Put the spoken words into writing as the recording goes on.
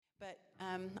But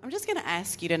I'm just going to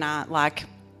ask you tonight,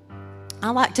 I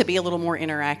like to be a little more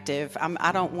interactive.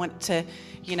 I don't want to,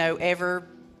 ever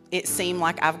it seem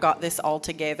like I've got this all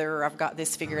together or I've got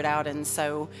this figured out. And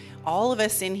so all of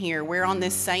us in here, we're on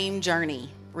this same journey,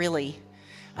 really.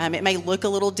 It may look a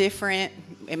little different.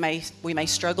 We may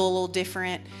struggle a little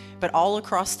different, but all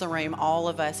across the room, all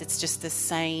of us, it's just the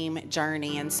same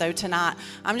journey. And so tonight,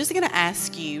 I'm just going to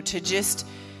ask you to just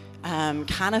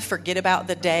kind of forget about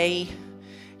the day,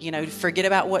 forget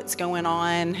about what's going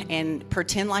on and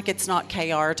pretend like it's not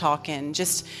KR talking.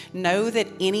 Just know that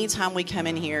anytime we come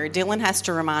in here, Dylan has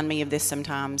to remind me of this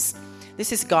sometimes.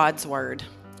 This is God's word,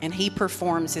 and he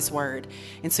performs his word.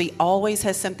 And so he always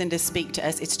has something to speak to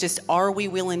us. It's just, are we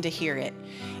willing to hear it?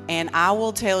 And I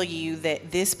will tell you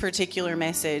that this particular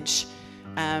message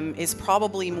is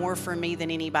probably more for me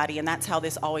than anybody, and that's how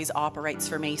this always operates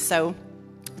for me. So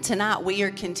tonight we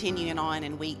are continuing on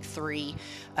in week 3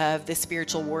 of the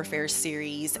spiritual warfare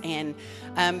series, and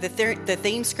the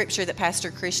theme scripture that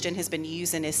Pastor Christian has been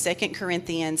using is 2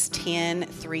 Corinthians 10,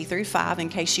 3-5, in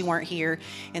case you weren't here.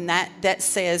 And that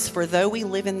says, "For though we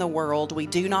live in the world, we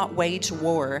do not wage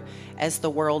war as the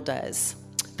world does.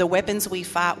 The weapons we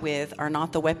fight with are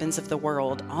not the weapons of the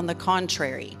world. On the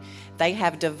contrary, they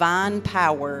have divine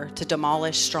power to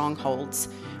demolish strongholds.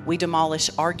 We demolish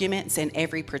arguments and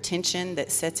every pretension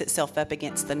that sets itself up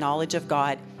against the knowledge of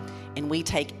God, and we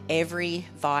take every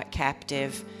thought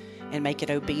captive and make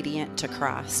it obedient to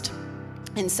Christ."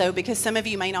 And so, because some of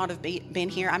you may not have been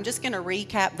here, I'm just going to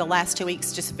recap the last 2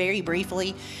 weeks just very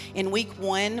briefly. In week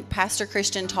 1, Pastor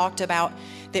Christian talked about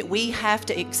that we have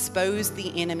to expose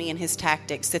the enemy and his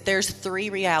tactics, that there's 3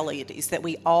 realities that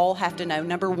we all have to know.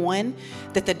 Number 1,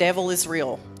 that the devil is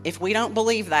real. If we don't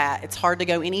believe that, it's hard to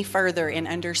go any further in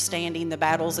understanding the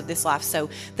battles of this life. So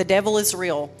the devil is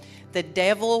real. The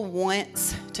devil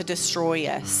wants to destroy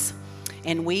us.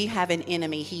 And we have an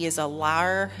enemy. He is a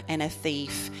liar and a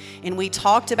thief. And we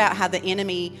talked about how the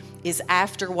enemy is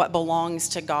after what belongs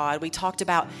to God. We talked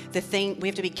about we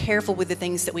have to be careful with the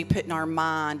things that we put in our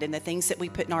mind and the things that we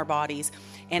put in our bodies,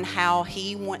 and how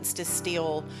he wants to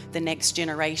steal the next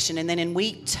generation. And then in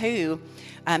week 2,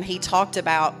 he talked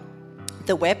about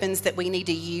the weapons that we need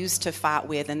to use to fight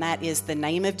with, and that is the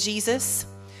name of Jesus,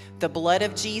 the blood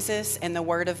of Jesus, and the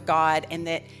word of God. And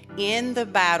that in the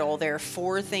battle, there are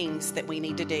 4 things that we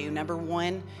need to do. Number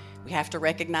 1, we have to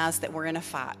recognize that we're in a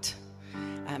fight.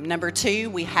 Number 2,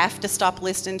 we have to stop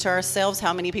listening to ourselves.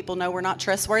 How many people know we're not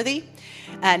trustworthy?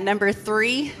 Number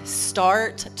 3,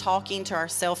 start talking to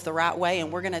ourselves the right way.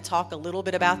 And we're going to talk a little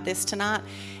bit about this tonight.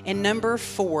 And number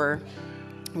 4,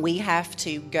 we have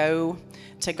to go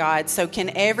to God. So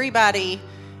can everybody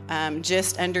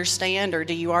just understand, or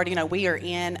do you already know we are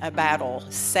in a battle?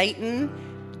 Satan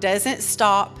doesn't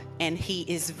stop, and he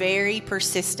is very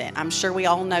persistent. I'm sure we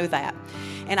all know that.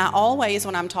 And I always,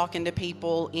 when I'm talking to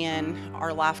people in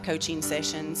our life coaching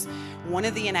sessions, one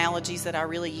of the analogies that I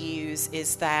really use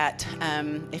is that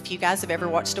if you guys have ever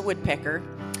watched a woodpecker,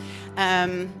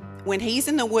 when he's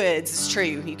in the woods, it's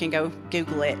true, you can go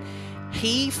Google it,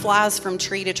 he flies from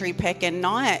tree to tree pecking,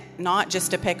 not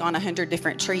just to peck on 100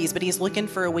 different trees, but he's looking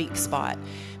for a weak spot.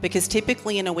 Because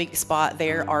typically in a weak spot,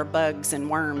 there are bugs and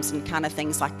worms and kind of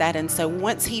things like that. And so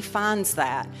once he finds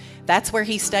that, that's where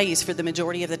he stays for the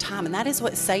majority of the time. And that is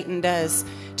what Satan does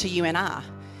to you and I.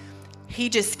 He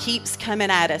just keeps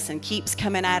coming at us and keeps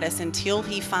coming at us until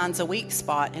he finds a weak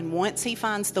spot. And once he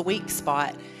finds the weak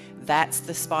spot, that's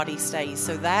the spot he stays.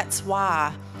 So that's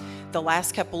why the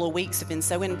last couple of weeks have been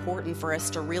so important for us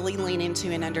to really lean into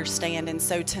and understand. And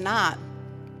so tonight,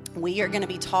 we are going to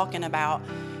be talking about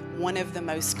one of the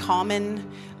most common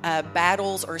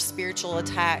battles or spiritual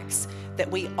attacks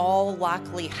that we all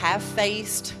likely have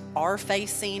faced, are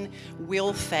facing,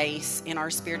 will face in our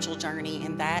spiritual journey,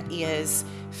 and that is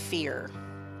fear.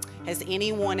 Has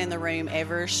anyone in the room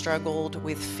ever struggled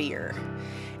with fear?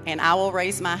 And I will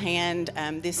raise my hand.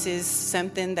 This is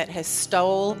something that has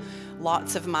stole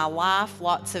lots of my life,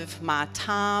 lots of my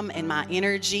time and my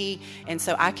energy. And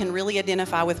so I can really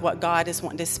identify with what God is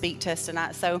wanting to speak to us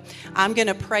tonight. So I'm going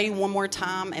to pray one more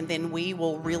time, and then we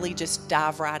will really just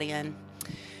dive right in.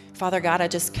 Father God, I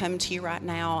just come to you right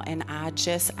now, and I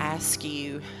just ask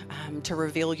you to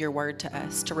reveal your word to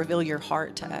us, to reveal your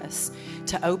heart to us,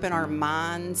 to open our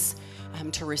minds,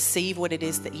 to receive what it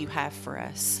is that you have for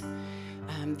us.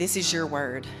 This is your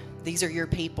word. These are your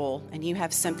people, and you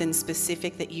have something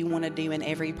specific that you want to do in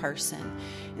every person.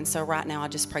 And so right now, I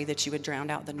just pray that you would drown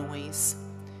out the noise,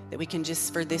 that we can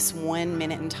just, for this 1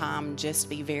 minute in time, just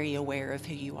be very aware of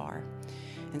who you are.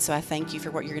 And so I thank you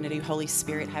for what you're going to do. Holy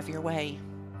Spirit, have your way.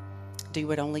 do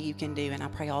what only you can do. And I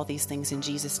pray all these things in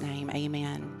Jesus' name.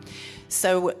 Amen.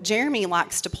 So Jeremy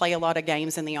likes to play a lot of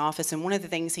games in the office. And one of the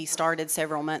things he started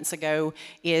several months ago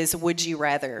is Would You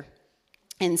Rather?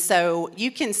 And so you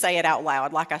can say it out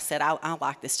loud. Like I said, I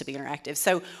like this to be interactive.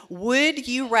 So would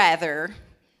you rather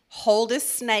hold a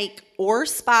snake or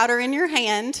spider in your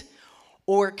hand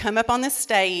or come up on the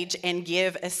stage and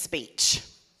give a speech?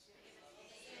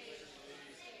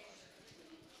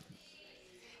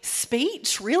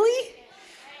 Speech? Really?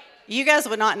 You guys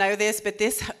would not know this, but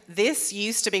this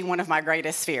used to be one of my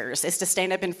greatest fears, is to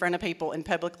stand up in front of people and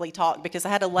publicly talk, because I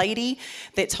had a lady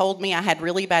that told me I had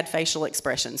really bad facial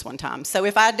expressions one time. So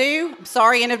if I do, I'm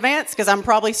sorry in advance, because I'm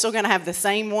probably still going to have the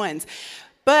same ones.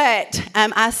 But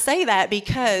I say that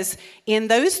because in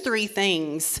those three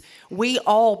things, we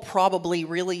all probably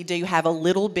really do have a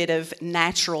little bit of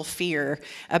natural fear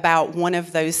about one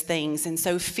of those things. And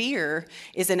so fear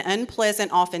is an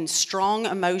unpleasant, often strong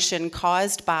emotion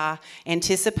caused by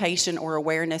anticipation or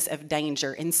awareness of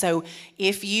danger. And so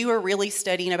if you are really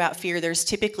studying about fear, there's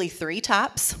typically three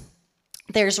types.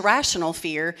 There's rational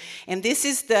fear, and this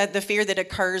is the fear that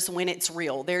occurs when it's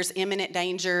real. There's imminent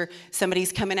danger,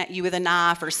 somebody's coming at you with a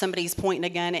knife, or somebody's pointing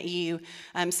a gun at you,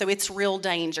 so it's real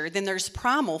danger. Then there's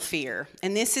primal fear,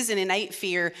 and this is an innate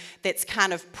fear that's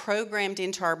kind of programmed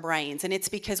into our brains, and it's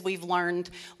because we've learned,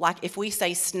 like if we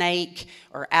say snake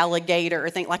or alligator or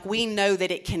thing, like we know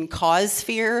that it can cause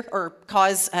fear or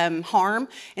cause harm,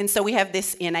 and so we have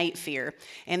this innate fear.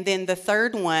 And then the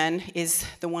third one is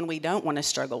the one we don't want to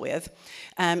struggle with.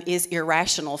 Is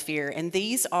irrational fear. And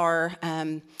these are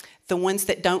the ones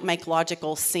that don't make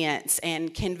logical sense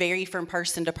and can vary from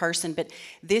person to person. But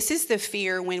this is the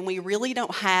fear when we really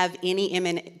don't have any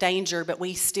imminent danger, but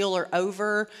we still are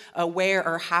over aware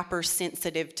or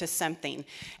hypersensitive to something.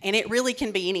 And it really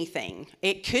can be anything.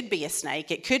 It could be a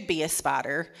snake. It could be a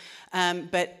spider.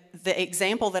 But the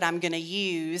example that I'm going to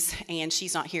use, and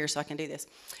she's not here, so I can do this.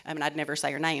 And I'd never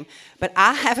say her name. But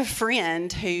I have a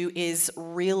friend who is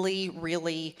really,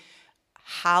 really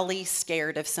highly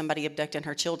scared of somebody abducting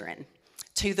her children,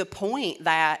 to the point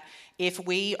that if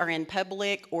we are in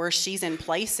public or she's in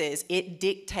places, it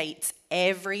dictates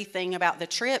everything about the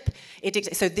trip.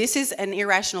 So this is an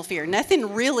irrational fear.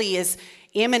 Nothing really is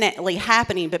imminently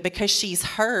happening, but because she's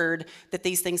heard that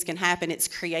these things can happen, it's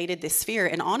created this fear.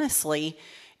 And honestly,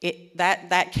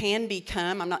 that can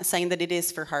become, I'm not saying that it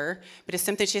is for her, but it's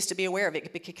something she has to be aware of. It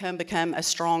could become a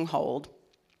stronghold.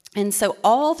 And so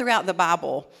all throughout the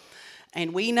Bible,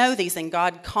 and we know these, and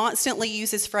God constantly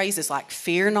uses phrases like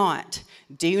fear not,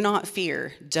 do not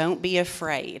fear, don't be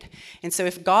afraid. And so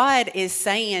if God is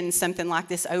saying something like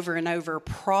this over and over,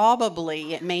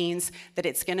 probably it means that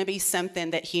it's going to be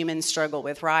something that humans struggle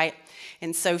with, right?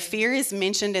 And so fear is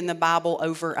mentioned in the Bible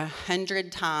over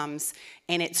 100 times,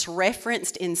 and it's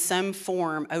referenced in some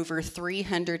form over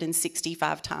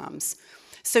 365 times.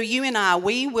 So you and I,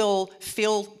 we will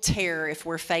feel terror if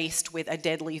we're faced with a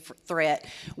deadly threat.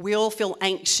 We'll feel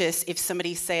anxious if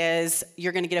somebody says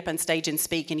you're going to get up on stage and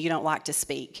speak and you don't like to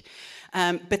speak.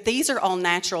 But these are all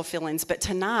natural feelings. But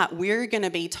tonight, we're going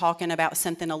to be talking about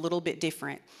something a little bit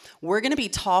different. We're going to be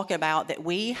talking about that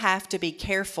we have to be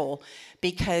careful,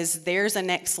 because there's a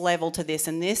next level to this.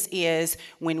 And this is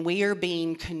when we are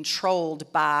being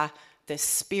controlled by the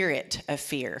spirit of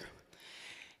fear.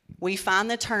 We find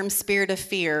the term spirit of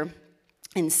fear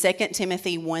in 2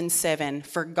 Timothy 1:7.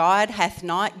 For God hath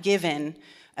not given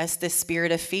us the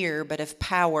spirit of fear, but of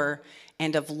power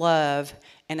and of love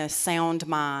and a sound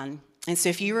mind. And so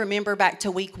if you remember back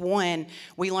to week 1,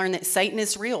 we learned that Satan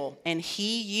is real, and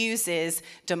he uses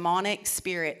demonic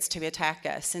spirits to attack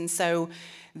us. And so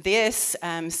this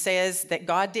says that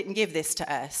God didn't give this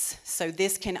to us. So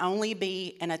this can only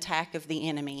be an attack of the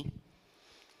enemy.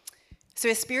 So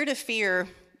a spirit of fear,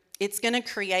 it's going to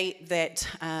create that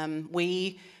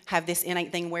we have this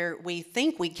innate thing where we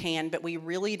think we can, but we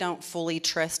really don't fully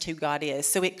trust who God is.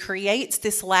 So it creates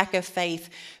this lack of faith,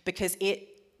 because it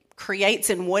creates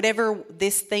in whatever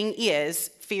this thing is.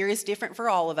 Fear is different for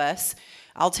all of us.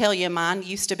 I'll tell you, mine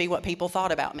used to be what people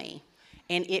thought about me.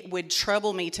 And it would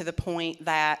trouble me to the point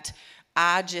that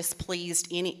I just pleased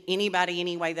anybody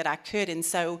any way that I could. And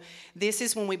so this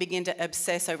is when we begin to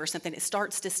obsess over something. It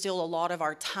starts to steal a lot of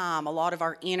our time, a lot of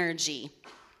our energy.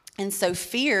 And so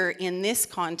fear in this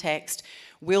context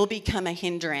will become a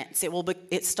hindrance.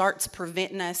 It starts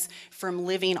preventing us from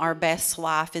living our best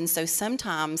life. And so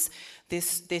sometimes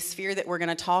this fear that we're going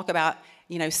to talk about,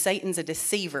 Satan's a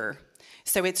deceiver.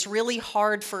 So it's really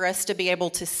hard for us to be able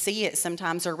to see it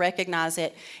sometimes or recognize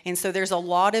it. And so there's a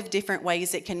lot of different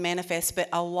ways it can manifest, but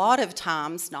a lot of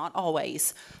times, not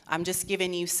always, I'm just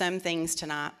giving you some things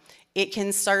tonight, It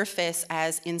can surface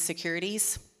as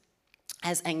insecurities,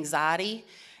 as anxiety,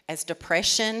 as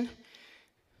depression,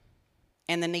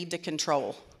 and the need to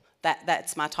control.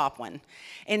 That's my top one.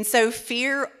 And so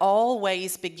fear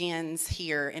always begins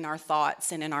here in our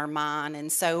thoughts and in our mind.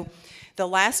 And so the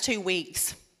last 2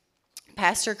 weeks,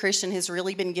 Pastor Christian has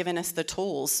really been giving us the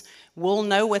tools. We'll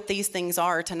know what these things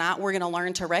are. Tonight we're going to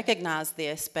learn to recognize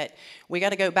this, but we got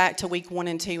to go back to week 1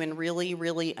 and 2 and really,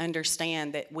 really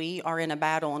understand that we are in a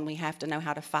battle and we have to know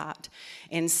how to fight.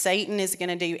 And Satan is going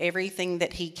to do everything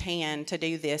that he can to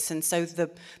do this. And so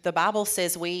the Bible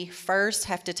says we first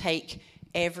have to take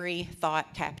every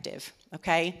thought captive,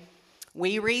 okay?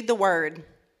 We read the word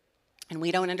and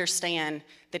we don't understand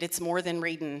that it's more than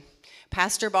reading.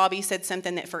 Pastor Bobby said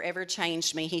something that forever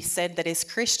changed me. He said that as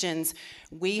Christians,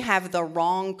 we have the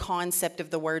wrong concept of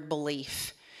the word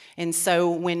belief. And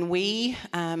so when we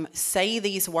say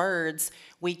these words,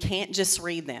 we can't just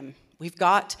read them. We've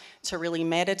got to really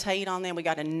meditate on them. We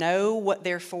got to know what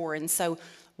they're for. And so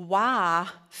why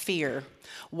fear?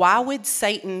 Why would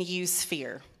Satan use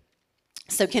fear?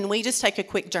 So can we just take a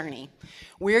quick journey?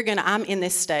 I'm in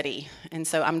this study, and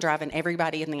so I'm driving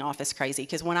everybody in the office crazy,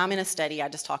 because when I'm in a study, I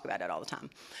just talk about it all the time.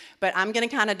 But I'm going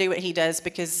to kind of do what he does,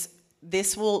 because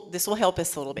this will help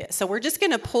us a little bit. So we're just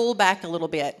going to pull back a little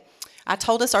bit. I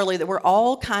told us earlier that we're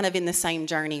all kind of in the same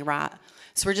journey, right?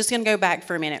 So we're just going to go back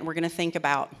for a minute, and we're going to think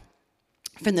about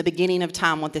from the beginning of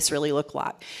time what this really looked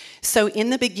like. So in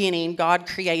the beginning, God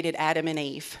created Adam and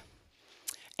Eve,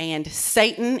 and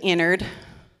Satan entered.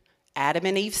 Adam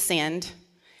and Eve sinned,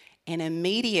 and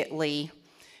immediately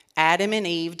Adam and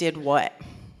Eve did what?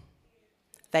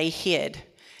 They hid.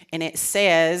 And it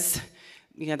says,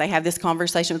 they have this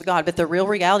conversation with God, but the real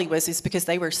reality is because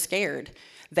they were scared.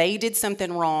 They did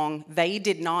something wrong. They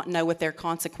did not know what their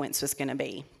consequence was going to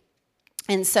be.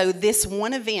 And so this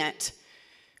one event,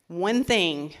 one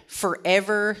thing,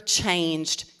 forever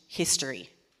changed history.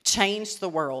 Changed the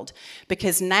world,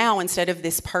 because now instead of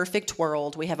this perfect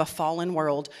world, we have a fallen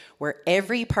world where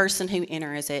every person who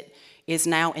enters it is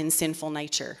now in sinful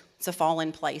nature. It's a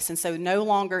fallen place, and so no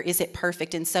longer is it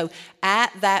perfect. And so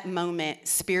at that moment,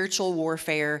 spiritual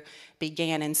warfare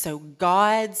began. And so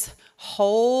God's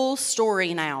whole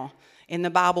story now in the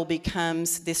Bible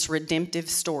becomes this redemptive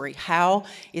story. How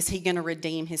is he going to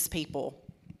redeem his people?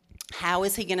 How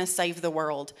is he going to save the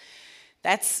world?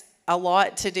 That's a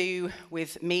lot to do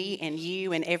with me and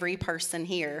you and every person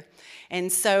here.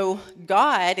 And so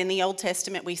God in the Old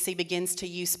Testament we see begins to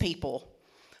use people.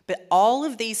 But all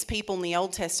of these people in the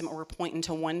Old Testament were pointing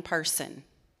to one person,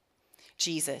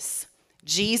 Jesus.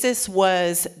 Jesus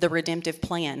was the redemptive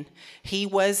plan. He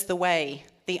was the way,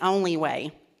 the only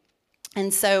way.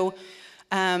 And so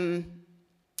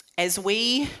as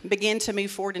we begin to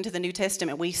move forward into the New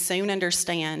Testament, we soon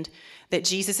understand that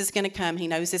Jesus is going to come. He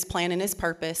knows his plan and his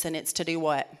purpose, and it's to do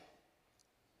what?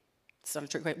 It's not a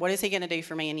trick. What is he going to do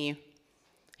for me and you?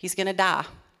 He's going to die.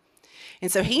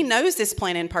 And so he knows this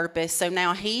plan and purpose. So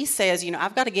now he says,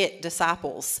 I've got to get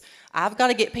disciples. I've got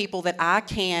to get people that I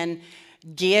can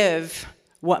give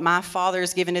what my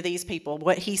Father's given to these people,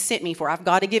 what he sent me for. I've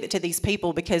got to give it to these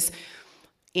people, because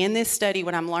in this study,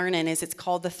 what I'm learning is it's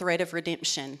called the thread of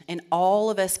redemption. And all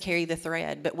of us carry the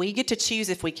thread, but we get to choose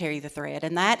if we carry the thread.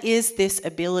 And that is this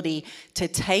ability to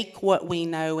take what we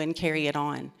know and carry it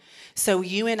on. So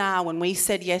you and I, when we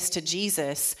said yes to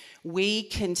Jesus, we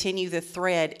continue the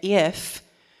thread if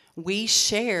we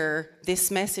share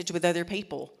this message with other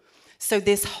people. So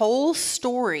this whole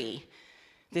story,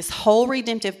 this whole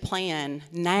redemptive plan,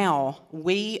 now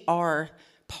we are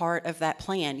part of that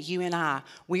plan. You and I,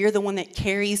 we are the one that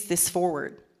carries this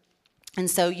forward.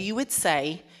 And so you would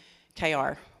say,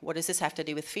 KR, what does this have to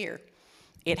do with fear?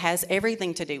 It has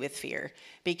everything to do with fear,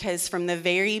 because from the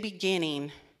very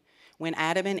beginning, when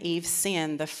Adam and Eve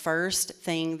sinned, the first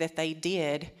thing that they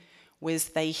did was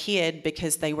they hid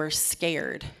because they were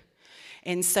scared.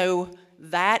 And so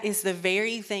that is the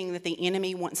very thing that the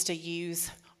enemy wants to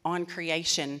use on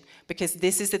creation, because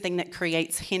this is the thing that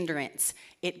creates hindrance.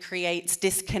 It creates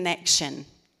disconnection.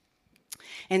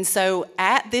 And so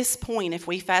at this point, if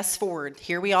we fast forward,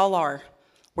 here we all are.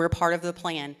 We're part of the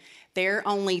plan. There are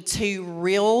only two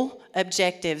real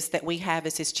objectives that we have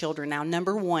as his children. Now,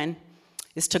 number one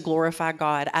is to glorify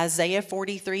God. Isaiah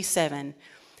 43:7.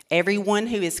 Everyone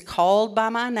who is called by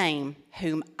my name,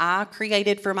 whom I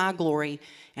created for my glory,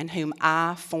 and whom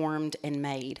I formed and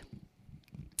made.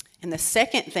 And the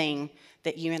second thing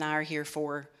that you and I are here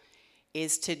for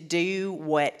is to do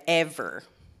whatever.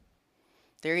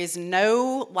 There is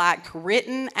no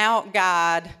written out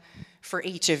guide for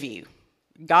each of you.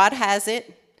 God has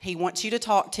it. He wants you to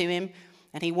talk to him.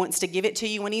 and he wants to give it to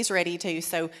you when he's ready to.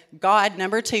 So God,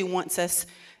 number 2, wants us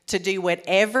to do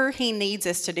whatever he needs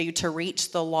us to do to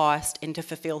reach the lost and to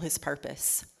fulfill his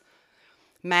purpose.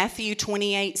 Matthew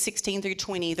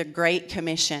 28:16-20, the Great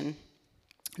Commission.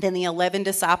 Then the 11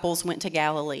 disciples went to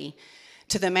Galilee,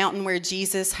 to the mountain where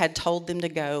Jesus had told them to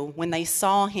go. When they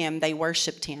saw him, they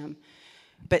worshiped him,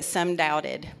 but some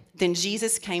doubted. Then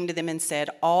Jesus came to them and said,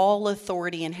 all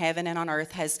authority in heaven and on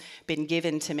earth has been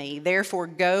given to me. Therefore,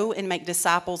 go and make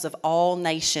disciples of all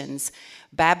nations,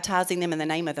 baptizing them in the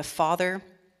name of the Father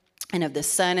and of the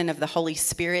Son and of the Holy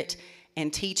Spirit,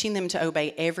 and teaching them to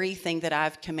obey everything that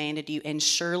I've commanded you. And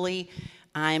surely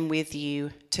I am with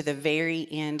you to the very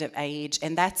end of age.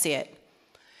 And that's it.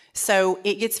 So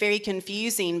it gets very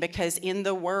confusing because in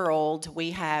the world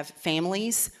we have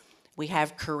families, we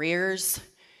have careers,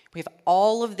 we have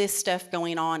all of this stuff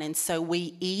going on, and so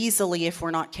we easily, if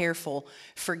we're not careful,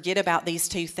 forget about these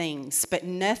 2 things. But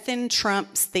nothing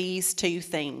trumps these 2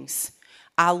 things.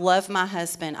 I love my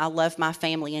husband, I love my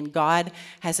family, and God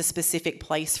has a specific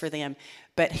place for them.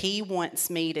 But he wants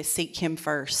me to seek him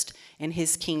first in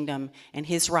his kingdom and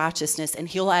his righteousness, and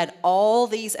he'll add all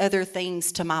these other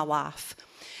things to my life.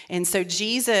 And so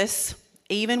Jesus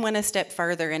even went a step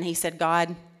further, and he said,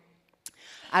 God,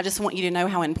 I just want you to know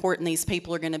how important these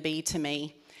people are going to be to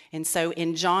me. And so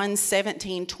in John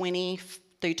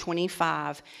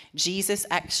 17:20-25, Jesus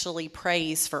actually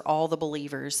prays for all the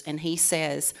believers. And he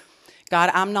says,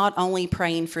 God, I'm not only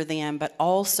praying for them, but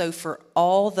also for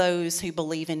all those who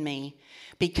believe in me.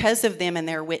 Because of them and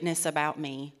their witness about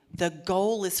me, the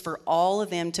goal is for all of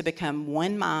them to become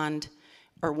one mind,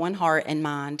 or one heart and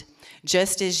mind,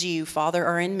 just as you, Father,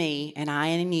 are in me and I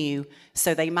in you,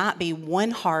 so they might be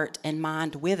one heart and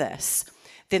mind with us.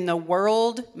 Then the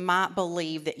world might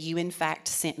believe that you in fact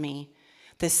sent me.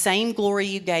 The same glory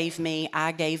you gave me,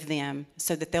 I gave them,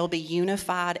 so that they'll be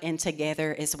unified and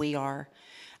together as we are.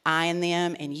 I and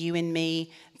them and you and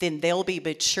me, then they'll be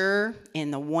mature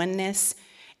in the oneness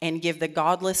and give the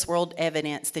godless world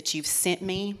evidence that you've sent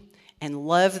me and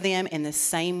love them in the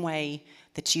same way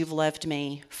that you've loved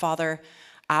me. Father,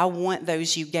 I want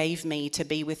those you gave me to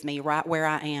be with me right where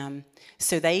I am,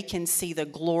 so they can see the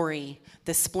glory,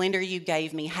 the splendor you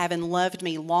gave me, having loved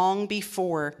me long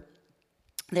before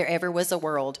there ever was a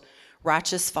world.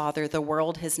 Righteous Father, the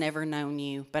world has never known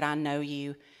you, but I know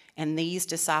you, and these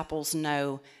disciples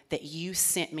know that you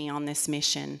sent me on this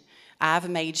mission. I've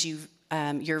made you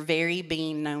your very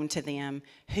being known to them,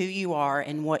 who you are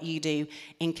and what you do,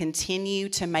 and continue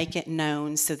to make it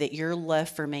known so that your love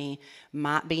for me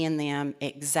might be in them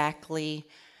exactly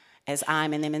as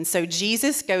I'm in them. And so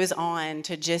Jesus goes on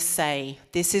to just say,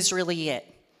 this is really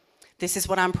it. This is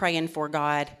what I'm praying for,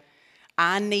 God.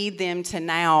 I need them to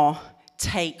now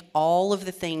take all of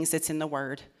the things that's in the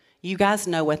Word. You guys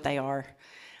know what they are.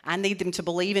 I need them to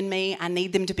believe in me. I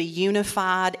need them to be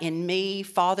unified in me,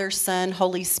 Father, Son,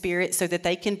 Holy Spirit, so that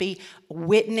they can be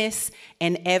witness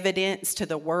and evidence to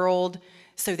the world,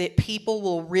 so that people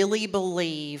will really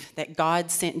believe that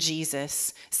God sent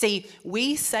Jesus. See,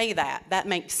 we say that. That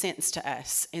makes sense to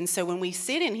us. And so when we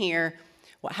sit in here,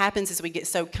 what happens is we get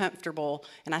so comfortable.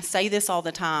 And I say this all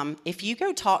the time. If you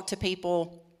go talk to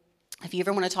people, if you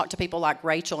ever want to talk to people like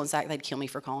Rachel and Zach, they'd kill me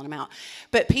for calling them out.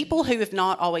 But people who have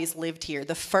not always lived here,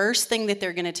 the first thing that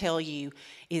they're going to tell you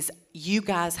is you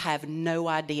guys have no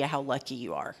idea how lucky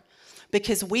you are.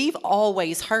 Because we've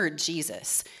always heard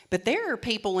Jesus. But there are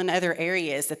people in other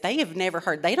areas that they have never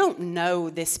heard. They don't know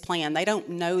this plan. They don't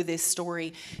know this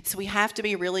story. So we have to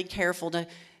be really careful to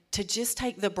just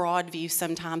take the broad view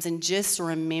sometimes and just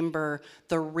remember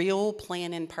the real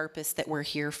plan and purpose that we're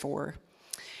here for.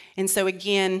 And so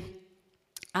again,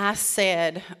 I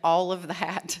said all of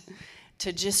that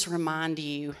to just remind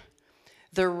you,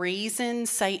 the reason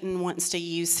Satan wants to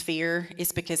use fear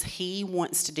is because he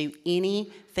wants to do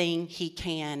anything he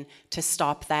can to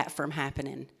stop that from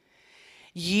happening.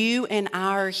 You and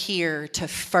I are here to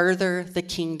further the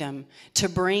kingdom,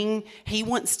 he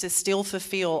wants to still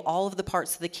fulfill all of the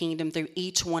parts of the kingdom through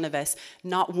each one of us.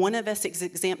 Not one of us is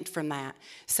exempt from that.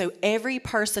 So every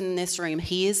person in this room,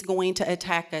 he is going to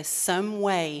attack us some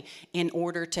way in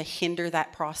order to hinder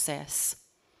that process.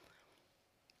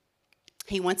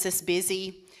 He wants us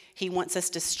busy. He wants us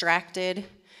distracted.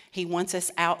 He wants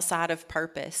us outside of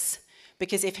purpose.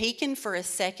 Because if he can for a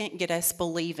second get us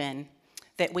believing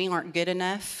that we aren't good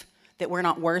enough, that we're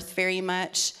not worth very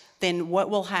much, then what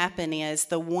will happen is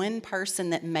the one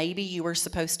person that maybe you were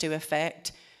supposed to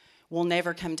affect will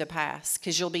never come to pass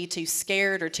because you'll be too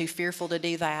scared or too fearful to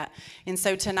do that. And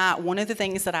so tonight, one of the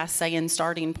things that I say in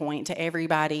Starting Point to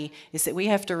everybody is that we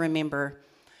have to remember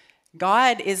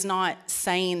God is not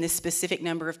saying this specific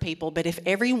number of people, but if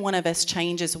every one of us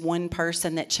changes one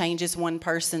person, that changes one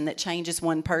person, that changes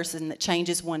one person, that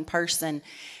changes one person,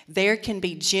 there can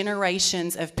be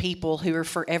generations of people who are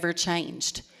forever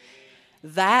changed.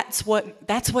 That's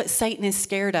what Satan is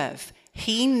scared of.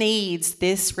 He needs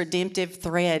this redemptive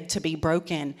thread to be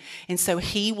broken. And so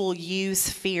he will use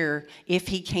fear if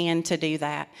he can to do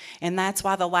that. And that's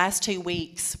why the last 2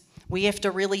 weeks, we have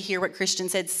to really hear what Christian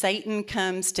said. Satan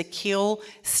comes to kill,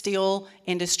 steal,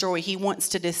 and destroy. He wants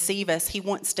to deceive us. He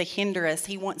wants to hinder us.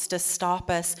 He wants to stop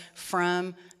us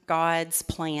from God's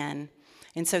plan.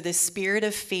 And so the spirit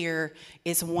of fear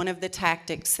is one of the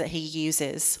tactics that he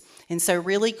uses. And so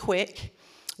really quick,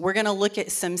 we're going to look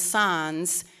at some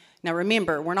signs. Now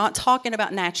remember, we're not talking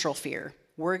about natural fear.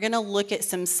 We're going to look at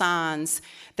some signs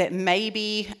that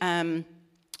maybe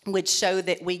would show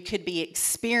that we could be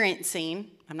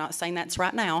experiencing, I'm not saying that's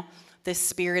right now, the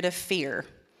spirit of fear.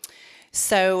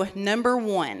 So number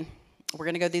one, we're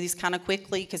going to go through these kind of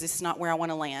quickly because this is not where I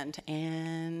want to land.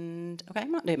 And, okay,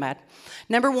 I'm not doing bad.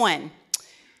 Number one,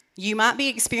 you might be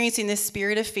experiencing this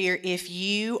spirit of fear if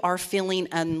you are feeling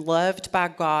unloved by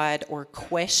God or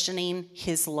questioning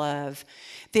his love.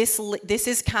 This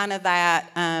is kind of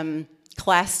that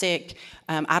classic,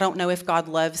 I don't know if God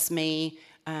loves me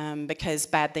because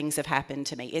bad things have happened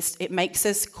to me. It makes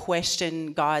us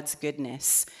question God's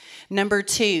goodness. Number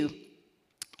two,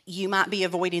 you might be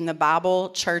avoiding the Bible,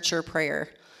 church, or prayer.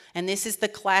 And this is the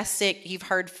classic, you've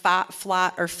heard fight,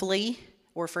 flight, or flee,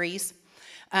 or freeze.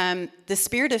 The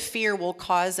spirit of fear will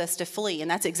cause us to flee, and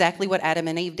that's exactly what Adam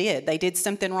and Eve did. They did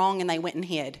something wrong and they went and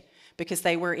hid because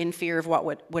they were in fear of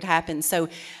what would happen. So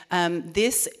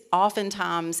this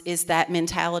oftentimes is that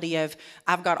mentality of,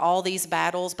 I've got all these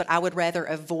battles, but I would rather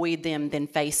avoid them than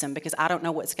face them because I don't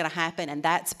know what's going to happen, and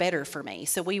that's better for me.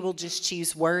 So we will just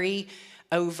choose worry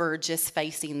over just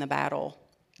facing the battle.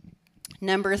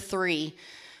 Number three,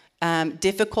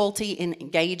 difficulty in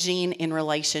engaging in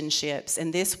relationships.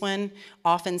 And this one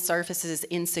often surfaces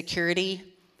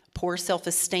insecurity, poor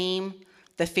self-esteem,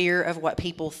 the fear of what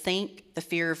people think, the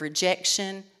fear of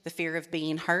rejection, the fear of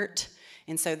being hurt.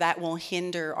 And so that will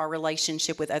hinder our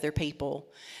relationship with other people.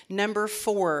 Number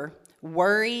four,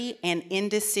 worry and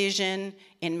indecision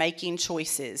in making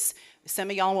choices.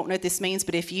 Some of y'all won't know what this means,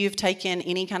 but if you've taken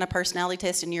any kind of personality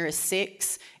test and you're a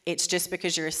 6, it's just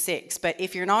because you're a 6. But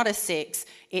if you're not a 6,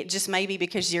 it just may be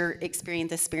because you're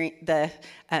experiencing the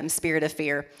spirit of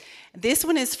fear. This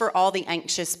one is for all the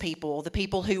anxious people, the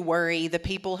people who worry, the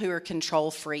people who are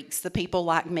control freaks, the people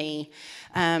like me.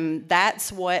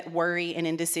 That's what worry and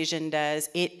indecision does.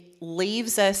 It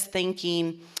leaves us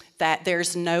thinking that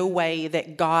there's no way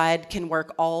that God can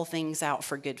work all things out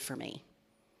for good for me.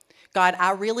 God,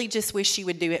 I really just wish you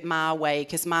would do it my way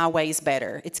because my way's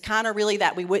better. It's kind of really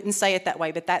that. We wouldn't say it that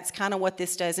way, but that's kind of what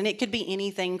this does. And it could be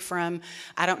anything from,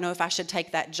 I don't know if I should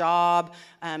take that job,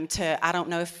 to I don't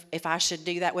know if I should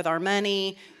do that with our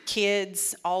money,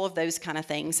 kids, all of those kind of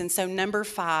things. And so number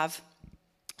 5,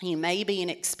 you may be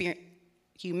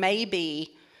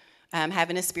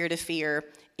having a spirit of fear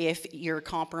if you're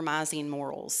compromising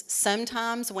morals.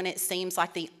 Sometimes when it seems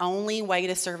like the only way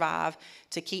to survive,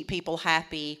 to keep people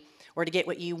happy, or to get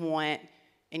what you want,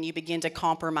 and you begin to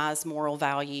compromise moral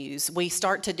values. We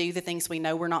start to do the things we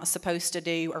know we're not supposed to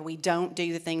do, or we don't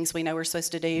do the things we know we're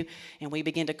supposed to do, and we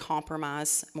begin to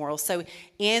compromise morals. So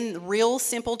in real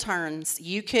simple terms,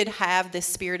 you could have this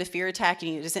spirit of fear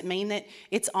attacking you. It doesn't mean that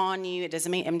it's on you. It doesn't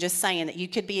mean, I'm just saying that you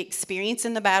could be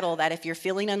experiencing the battle that if you're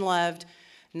feeling unloved,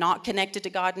 not connected to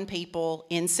God and people,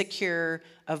 insecure,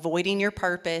 avoiding your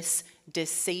purpose,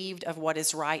 deceived of what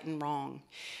is right and wrong.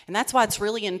 And that's why it's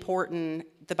really important.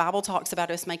 The Bible talks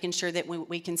about us making sure that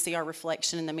we can see our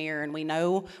reflection in the mirror and we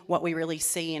know what we really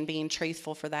see and being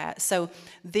truthful for that. So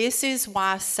this is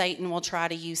why Satan will try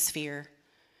to use fear,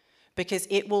 because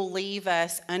it will leave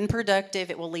us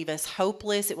unproductive, it will leave us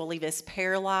hopeless, it will leave us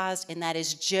paralyzed, and that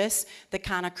is just the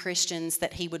kind of Christians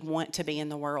that he would want to be in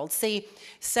the world. See,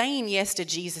 saying yes to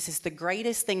Jesus is the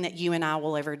greatest thing that you and I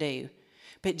will ever do.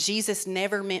 But Jesus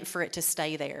never meant for it to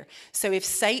stay there. So if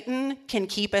Satan can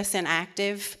keep us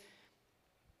inactive,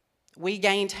 we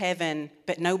gained heaven,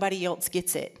 but nobody else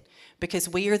gets it, because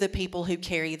we are the people who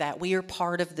carry that. We are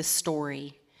part of the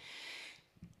story.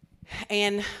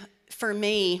 And for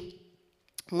me,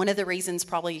 one of the reasons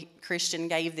probably Christian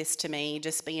gave this to me,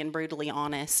 just being brutally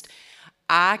honest,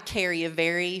 I carry a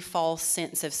very false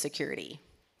sense of security.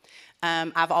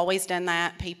 I've always done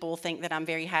that. People think that I'm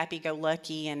very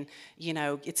happy-go-lucky and,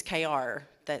 it's KR,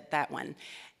 that one.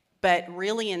 But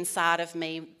really inside of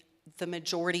me, the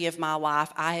majority of my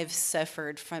life, I have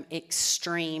suffered from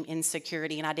extreme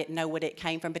insecurity, and I didn't know what it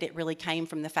came from, but it really came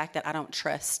from the fact that I don't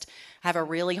trust. I have a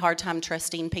really hard time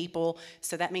trusting people,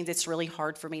 so that means it's really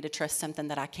hard for me to trust something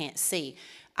that I can't see.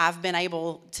 I've been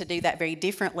able to do that very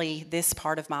differently this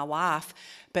part of my life,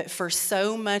 but for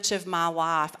so much of my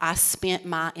life, I spent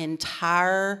my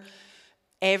entire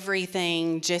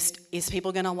everything just, is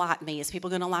people going to like me? Is people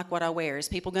going to like what I wear? Is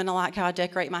people going to like how I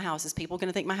decorate my house? Is people going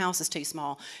to think my house is too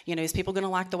small? Is people going to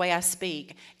like the way I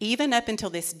speak? Even up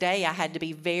until this day, I had to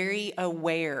be very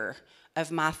aware of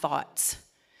my thoughts,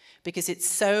 because it's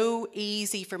so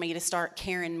easy for me to start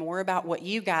caring more about what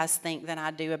you guys think than I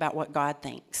do about what God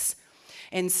thinks.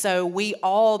 And so we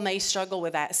all may struggle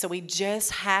with that. So we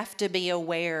just have to be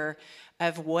aware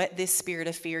of what this spirit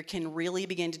of fear can really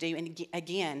begin to do. And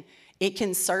again, it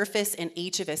can surface in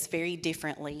each of us very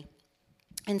differently.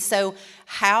 And so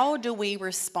how do we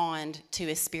respond to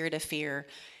a spirit of fear?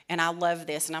 And I love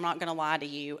this, and I'm not going to lie to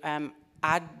you.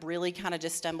 I really kind of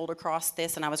just stumbled across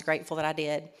this, and I was grateful that I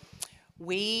did.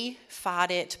 We fight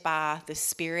it by the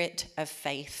spirit of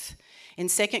faith. In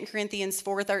 2 Corinthians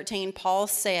 4:13, Paul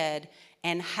said,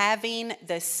 "And having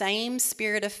the same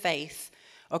spirit of faith,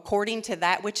 according to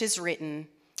that which is written,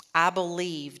 I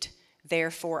believed,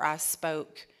 therefore I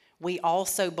spoke. We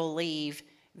also believe,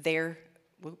 therefore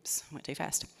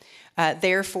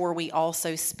we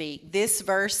also speak." This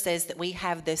verse says that we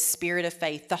have the spirit of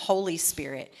faith, the Holy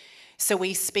Spirit. So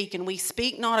we speak, and we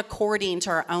speak not according to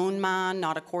our own mind,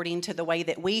 not according to the way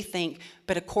that we think,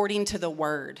 but according to the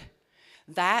word.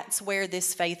 That's where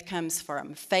this faith comes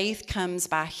from. Faith comes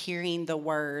by hearing the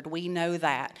word. We know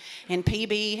that. And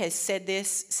PB has said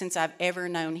this since I've ever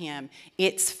known him.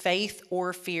 It's faith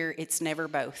or fear. It's never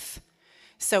both.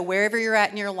 So wherever you're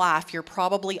at in your life, you're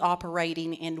probably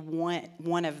operating in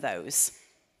one of those.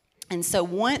 And so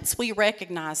once we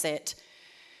recognize it,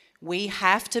 we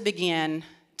have to begin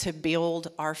to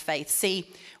build our faith.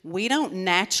 See, we don't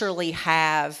naturally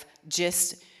have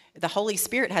just, the Holy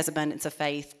Spirit has abundance of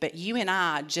faith, but you and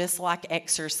I, just like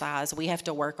exercise, we have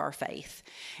to work our faith.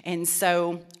 And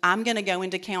so I'm going to go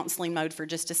into counseling mode for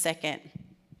just a second.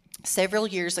 Several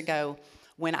years ago,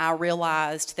 when I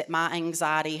realized that my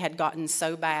anxiety had gotten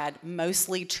so bad,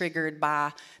 mostly triggered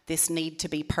by this need to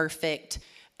be perfect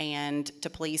and to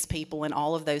please people and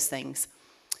all of those things.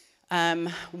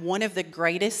 One of the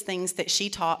greatest things that she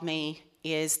taught me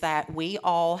is that we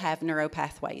all have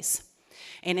neuropathways.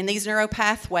 And in these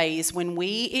neuropathways, when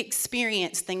we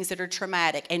experience things that are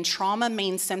traumatic, and trauma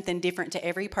means something different to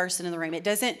every person in the room.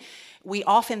 We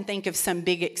often think of some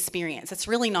big experience. That's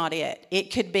really not it.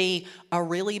 It could be a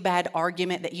really bad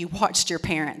argument that you watched your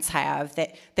parents have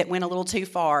that went a little too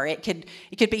far. It could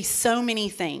be so many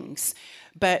things.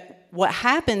 But what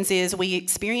happens is we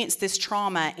experience this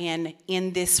trauma, and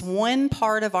in this one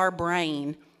part of our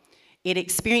brain, it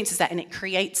experiences that, and it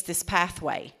creates this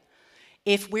pathway.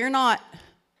 If we're not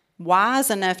wise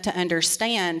enough to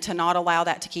understand to not allow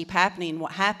that to keep happening,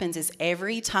 what happens is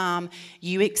every time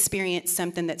you experience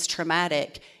something that's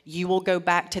traumatic, you will go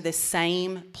back to the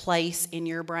same place in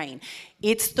your brain.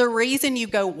 It's the reason you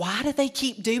go, why do they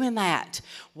keep doing that?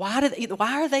 Why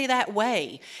are they that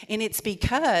way? And it's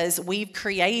because we've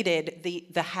created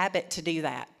the habit to do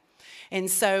that. And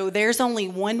so there's only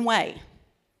one way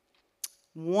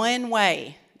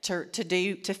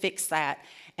to fix that.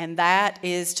 And that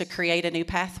is to create a new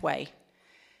pathway.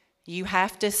 You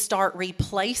have to start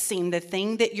replacing the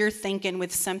thing that you're thinking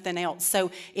with something else. So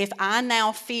if I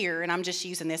now fear, and I'm just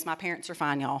using this, my parents are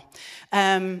fine, y'all.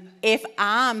 If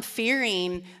I'm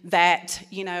fearing that,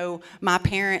 my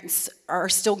parents are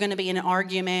still going to be in an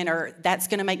argument, or that's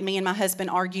going to make me and my husband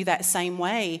argue that same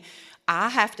way, I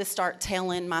have to start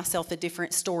telling myself a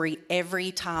different story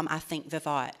every time I think the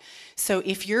thought. So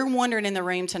if you're wondering in the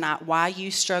room tonight why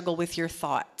you struggle with your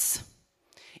thoughts,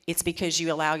 it's because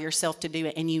you allow yourself to do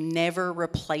it, and you never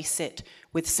replace it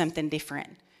with something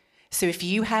different. So if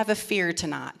you have a fear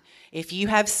tonight, if you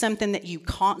have something that you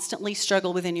constantly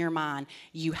struggle with in your mind,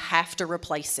 you have to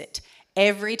replace it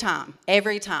every time.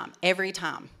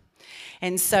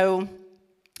 And so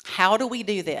how do we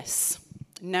do this?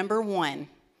 Number one,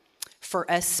 for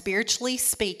us spiritually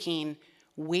speaking,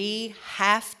 we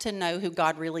have to know who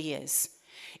God really is.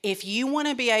 If you want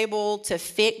to be able to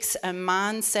fix a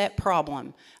mindset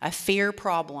problem, a fear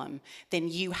problem, then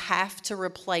you have to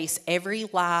replace every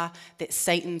lie that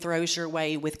Satan throws your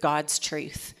way with God's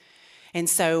truth. And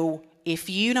so if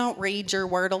you don't read your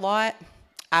word a lot,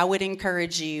 I would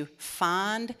encourage you,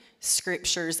 find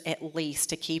scriptures at least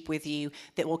to keep with you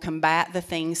that will combat the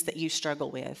things that you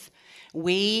struggle with.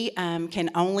 We can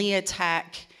only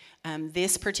attack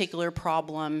this particular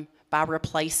problem by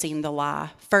replacing the lie.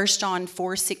 1 John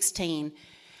 4:16.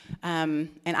 And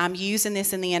I'm using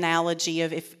this in the analogy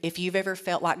of if you've ever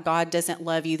felt like God doesn't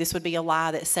love you, this would be a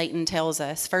lie that Satan tells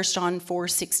us. 1 John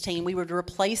 4:16, we would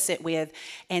replace it with,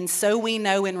 and so we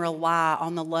know and rely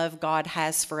on the love God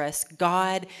has for us.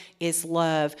 God is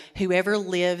love. Whoever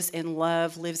lives in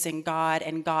love lives in God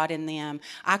and God in them.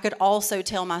 I could also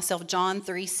tell myself John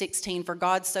 3:16, for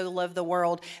God so loved the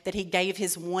world that he gave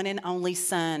his one and only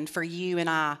Son for you and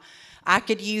I. I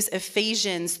could use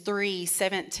Ephesians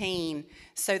 3:17,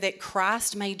 so that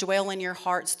Christ may dwell in your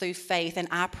hearts through faith. And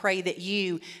I pray that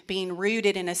you, being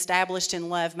rooted and established in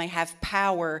love, may have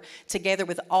power together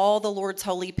with all the Lord's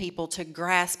holy people to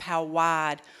grasp how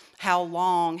wide, how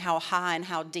long, how high, and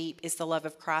how deep is the love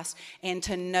of Christ, and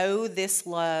to know this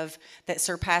love that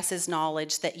surpasses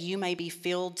knowledge, that you may be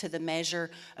filled to the measure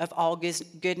of all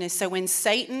goodness. So when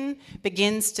Satan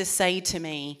begins to say to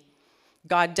me,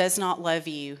 God does not love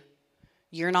you,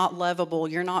 you're not lovable,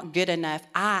 you're not good enough,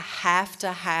 I have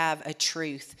to have a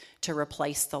truth to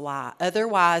replace the lie.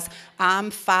 Otherwise,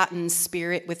 I'm fighting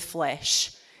spirit with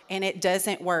flesh, and it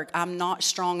doesn't work. I'm not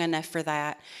strong enough for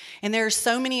that. And there are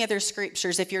so many other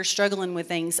scriptures, if you're struggling with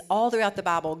things, all throughout the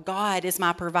Bible. God is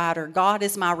my provider. God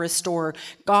is my restorer.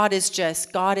 God is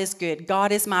just. God is good.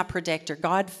 God is my protector.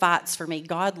 God fights for me.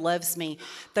 God loves me.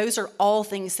 Those are all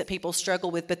things that people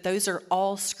struggle with, but those are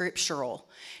all scriptural.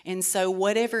 And so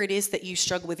whatever it is that you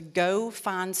struggle with, go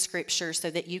find scripture so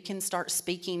that you can start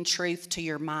speaking truth to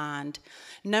your mind.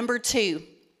 Number 2,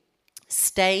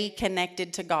 stay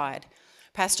connected to God.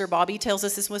 Pastor Bobby tells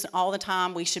us this all the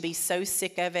time. We should be so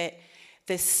sick of it.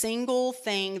 The single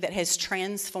thing that has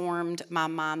transformed my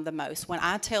mind the most, when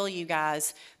I tell you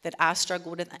guys that I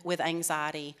struggled with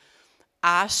anxiety,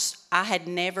 I had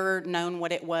never known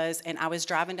what it was, and I was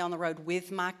driving down the road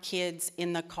with my kids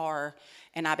in the car,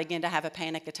 and I began to have a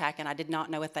panic attack, and I did not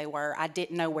know what they were. I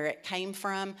didn't know where it came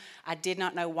from. I did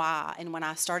not know why. And when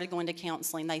I started going to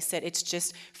counseling, they said it's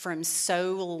just from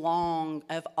so long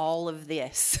of all of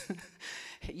this.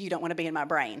 You don't want to be in my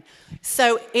brain.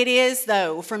 So it is,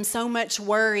 though, from so much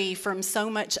worry, from so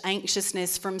much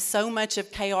anxiousness, from so much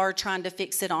of KR trying to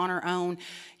fix it on her own,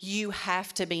 you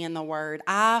have to be in the Word.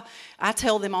 I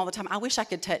tell them all the time, I wish I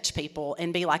could touch people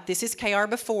and be like, this is KR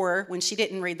before when she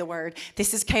didn't read the Word.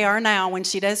 This is KR now when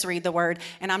she does read the Word.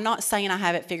 And I'm not saying I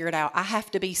have it figured out. I have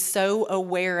to be so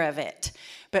aware of it.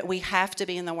 But we have to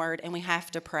be in the Word, and we have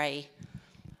to pray.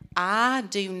 I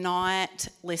do not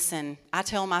listen. I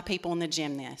tell my people in the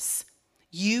gym this.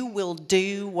 You will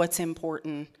do what's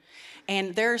important.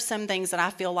 And there are some things that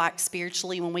I feel like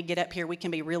spiritually when we get up here we can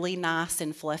be really nice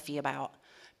and fluffy about.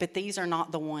 But these are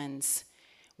not the ones.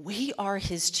 We are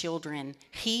his children.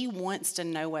 He wants to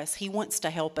know us. He wants to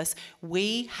help us.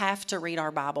 We have to read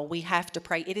our Bible. We have to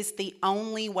pray. It is the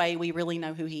only way we really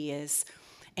know who he is.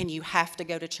 And you have to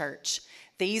go to church.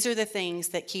 These are the things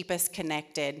that keep us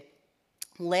connected.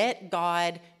 Let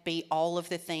God be all of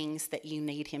the things that you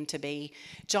need him to be.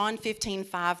 John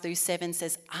 15:5-7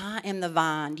 says, I am the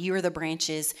vine, you are the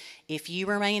branches. If you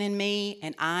remain in me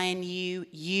and I in you,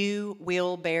 you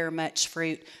will bear much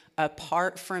fruit.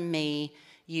 Apart from me,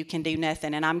 you can do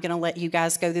nothing. And I'm going to let you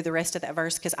guys go through the rest of that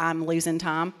verse because I'm losing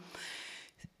time.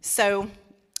 So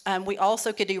we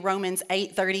also could do Romans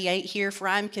 8:38 here. For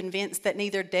I am convinced that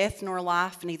neither death nor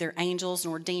life, neither angels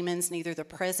nor demons, neither the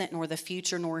present nor the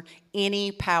future, nor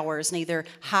any powers, neither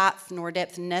height nor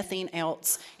depth, nothing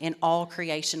else in all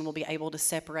creation will be able to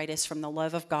separate us from the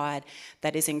love of God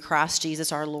that is in Christ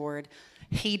Jesus our Lord.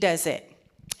 He does it.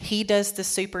 He does the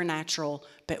supernatural,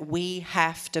 but we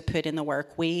have to put in the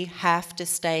work. We have to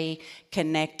stay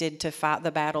connected to fight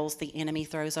the battles the enemy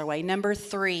throws our way. Number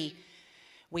 3,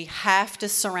 we have to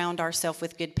surround ourselves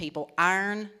with good people.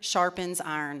 Iron sharpens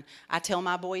iron. I tell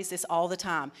my boys this all the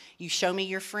time. You show me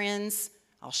your friends,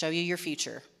 I'll show you your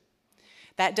future.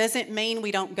 That doesn't mean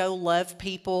we don't go love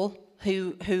people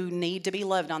who need to be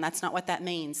loved on. That's not what that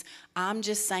means. I'm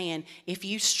just saying, if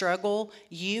you struggle,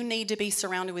 you need to be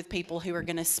surrounded with people who are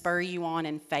going to spur you on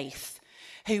in faith.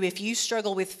 Who, if you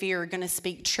struggle with fear, are going to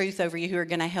speak truth over you, who are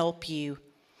going to help you.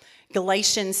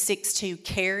 Galatians 6:2,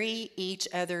 carry each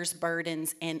other's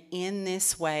burdens, and in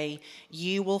this way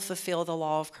you will fulfill the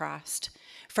law of Christ.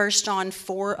 1 John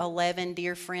 4:11,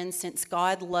 dear friends, since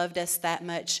God loved us that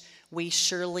much, we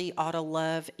surely ought to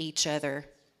love each other.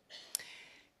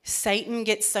 Satan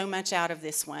gets so much out of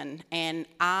this one, and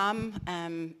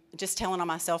I'm just telling on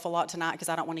myself a lot tonight because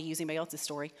I don't want to use anybody else's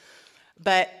story.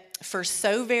 But for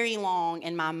so very long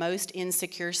in my most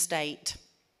insecure state,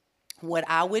 what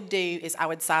I would do is I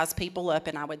would size people up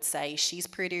and I would say, she's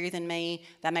prettier than me.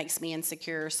 That makes me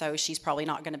insecure, so she's probably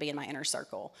not going to be in my inner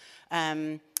circle.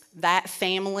 That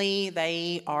family,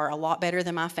 they are a lot better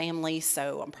than my family,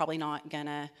 so I'm probably not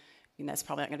gonna, that's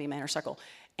probably not gonna be my inner circle.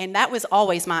 And that was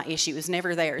always my issue, it was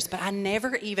never theirs. But I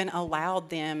never even allowed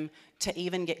them to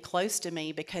even get close to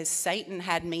me because Satan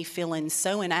had me feeling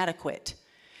so inadequate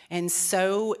and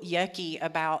so yucky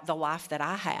about the life that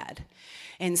I had.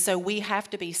 And so we have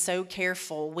to be so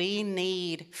careful. We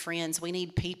need friends. We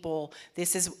need people.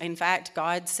 This is, in fact,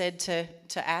 God said to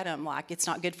Adam, like, it's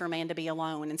not good for man to be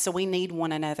alone. And so we need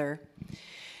one another.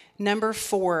 Number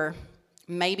 4,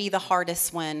 maybe the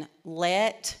hardest one,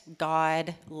 let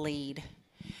God lead.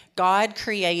 God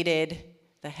created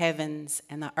the heavens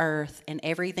and the earth and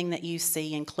everything that you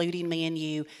see, including me and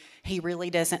you. He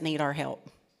really doesn't need our help.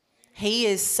 He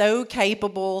is so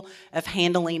capable of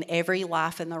handling every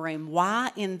life in the room.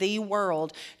 Why in the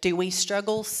world do we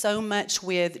struggle so much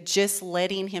with just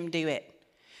letting him do it?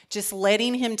 Just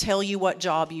letting him tell you what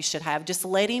job you should have. Just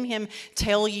letting him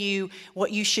tell you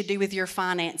what you should do with your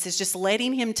finances. Just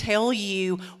letting him tell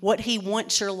you what he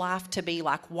wants your life to be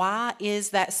like. Why is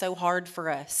that so hard for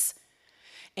us?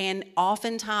 And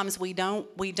oftentimes we don't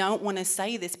want to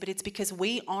say this, but it's because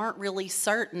we aren't really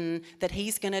certain that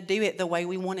he's going to do it the way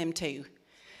we want him to.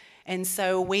 And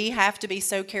so we have to be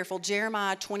so careful.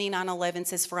 Jeremiah 29:11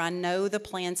 says, "For I know the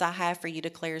plans I have for you,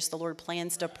 declares the Lord,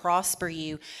 plans to prosper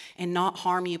you and not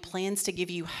harm you, plans to give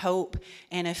you hope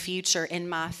and a future."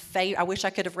 And I wish I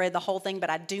could have read the whole thing, but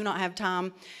I do not have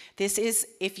time. This is,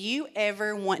 if you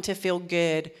ever want to feel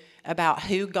good about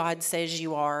who God says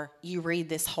you are, you read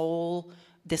this whole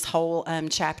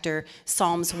chapter,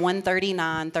 Psalms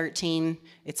 139:13.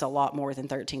 It's a lot more than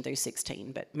 13 through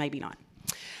 16, but maybe not.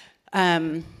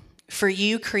 "For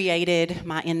you created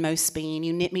my inmost being.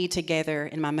 You knit me together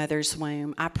in my mother's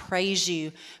womb. I praise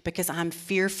you because I'm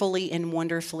fearfully and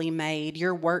wonderfully made.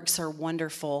 Your works are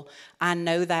wonderful. I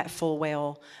know that full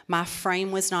well. My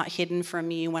frame was not hidden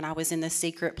from you when I was in the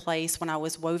secret place, when I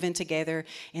was woven together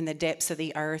in the depths of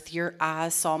the earth. Your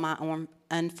eyes saw my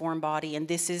unformed body." And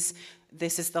this is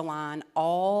the line,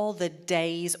 "All the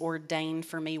days ordained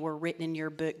for me were written in your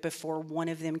book before one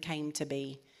of them came to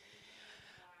be."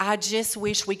 I just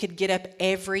wish we could get up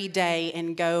every day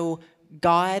and go,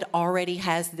 God already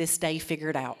has this day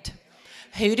figured out.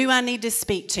 Who do I need to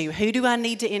speak to? Who do I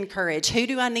need to encourage? Who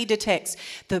do I need to text?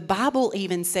 The Bible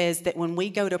even says that when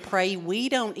we go to pray, we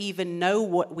don't even know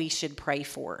what we should pray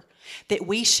for. That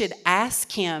we should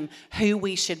ask him who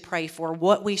we should pray for,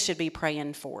 what we should be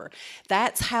praying for.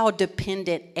 That's how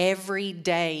dependent every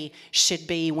day should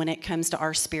be when it comes to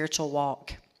our spiritual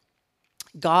walk.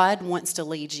 God wants to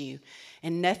lead you,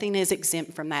 and nothing is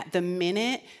exempt from that. The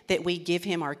minute that we give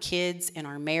him our kids and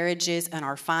our marriages and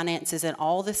our finances and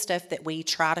all the stuff that we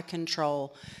try to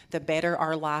control, the better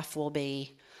our life will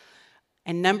be.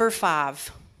 And number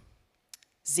 5,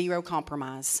 0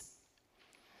 compromise.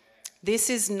 This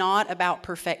is not about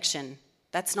perfection.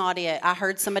 That's not it. I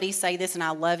heard somebody say this and I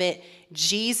love it.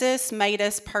 Jesus made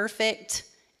us perfect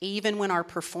even when our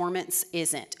performance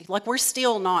isn't. Like, we're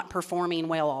still not performing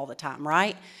well all the time,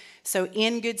 right? So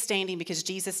in good standing because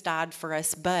Jesus died for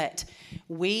us, but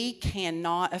we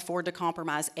cannot afford to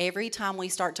compromise. Every time we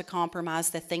start to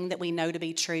compromise the thing that we know to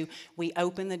be true, we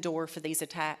open the door for these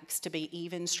attacks to be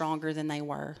even stronger than they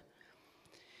were.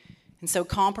 And so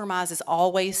compromise is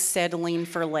always settling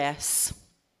for less.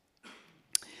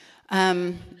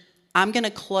 I'm going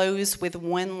to close with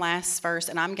one last verse,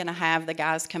 and I'm going to have the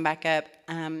guys come back up.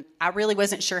 I really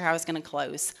wasn't sure how I was going to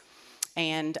close.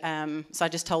 And so I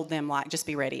just told them, like, just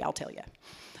be ready, I'll tell you.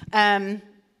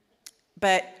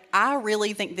 But I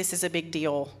really think this is a big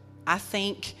deal. I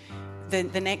think the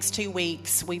next 2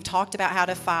 weeks, we've talked about how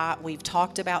to fight. We've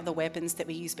talked about the weapons that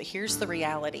we use. But here's the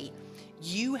reality.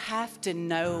 You have to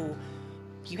know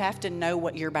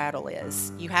what your battle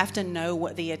is. You have to know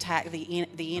what the attack,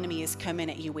 the enemy is coming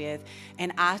at you with.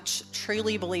 And I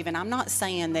truly believe, and I'm not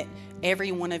saying that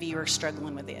every one of you are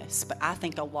struggling with this, but I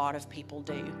think a lot of people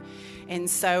do. And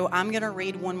so I'm going to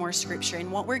read one more scripture.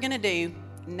 And what we're going to do,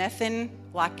 nothing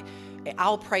like,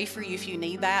 I'll pray for you if you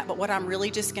need that, but what I'm really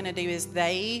just going to do is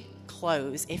they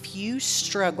close. If you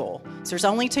struggle, so there's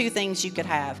only 2 things you could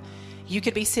have. You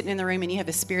could be sitting in the room and you have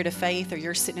a spirit of faith, or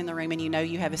you're sitting in the room and you know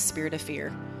you have a spirit of fear.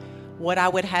 What I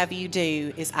would have you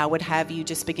do is I would have you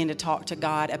just begin to talk to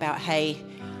God about, hey,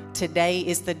 today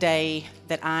is the day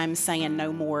that I'm saying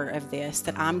no more of this,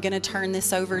 that I'm going to turn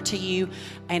this over to you,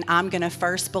 and I'm going to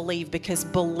first believe, because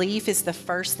belief is the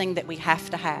first thing that we have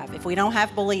to have. If we don't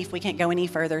have belief, we can't go any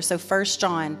further. So 1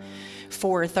 John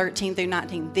 4:13 through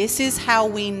 19, this is how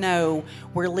we know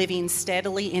we're living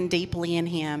steadily and deeply in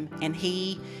him, and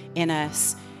he in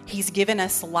us. He's given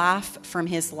us life from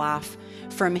his life.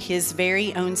 from his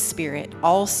very own Spirit.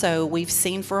 Also, we've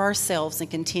seen for ourselves and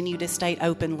continue to state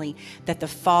openly that the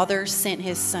Father sent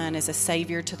his Son as a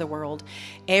Savior to the world.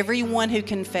 Everyone who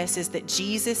confesses that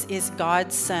Jesus is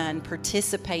God's Son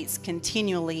participates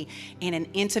continually in an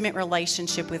intimate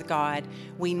relationship with God.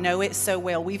 We know it so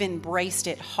well. We've embraced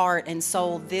it heart and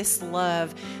soul, this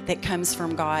love that comes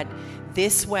from God.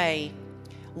 This way,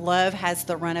 love has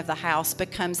the run of the house,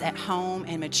 becomes at home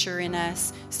and mature in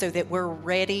us so that we're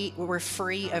ready, we're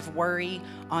free of worry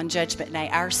on Judgment Day.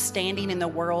 Our standing in the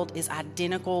world is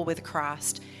identical with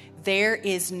Christ. There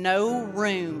is no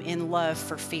room in love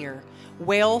for fear.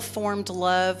 Well-formed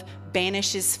love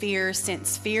banishes fear,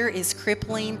 since fear is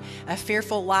crippling. A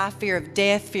fearful life, fear of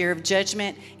death, fear of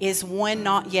judgment, is one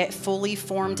not yet fully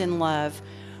formed in love.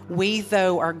 We,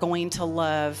 though, are going to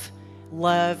love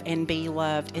and be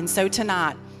loved. And so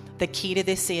tonight, the key to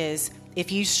this is, if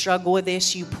you struggle with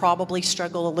this, you probably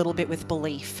struggle a little bit with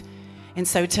belief. And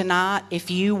so tonight,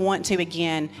 if you want to,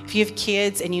 again, if you have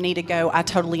kids and you need to go, I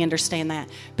totally understand that.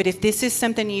 But if this is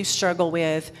something you struggle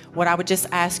with, what I would just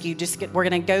ask you, we're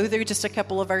going to go through just a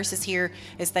couple of verses here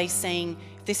as they sing.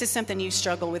 If this is something you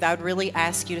struggle with, I would really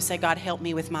ask you to say, God, help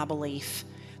me with my belief.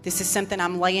 This is something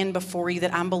I'm laying before you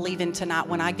that I'm believing tonight.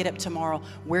 When I get up tomorrow,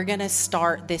 we're going to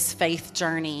start this faith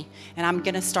journey, and I'm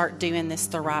going to start doing this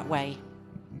the right way.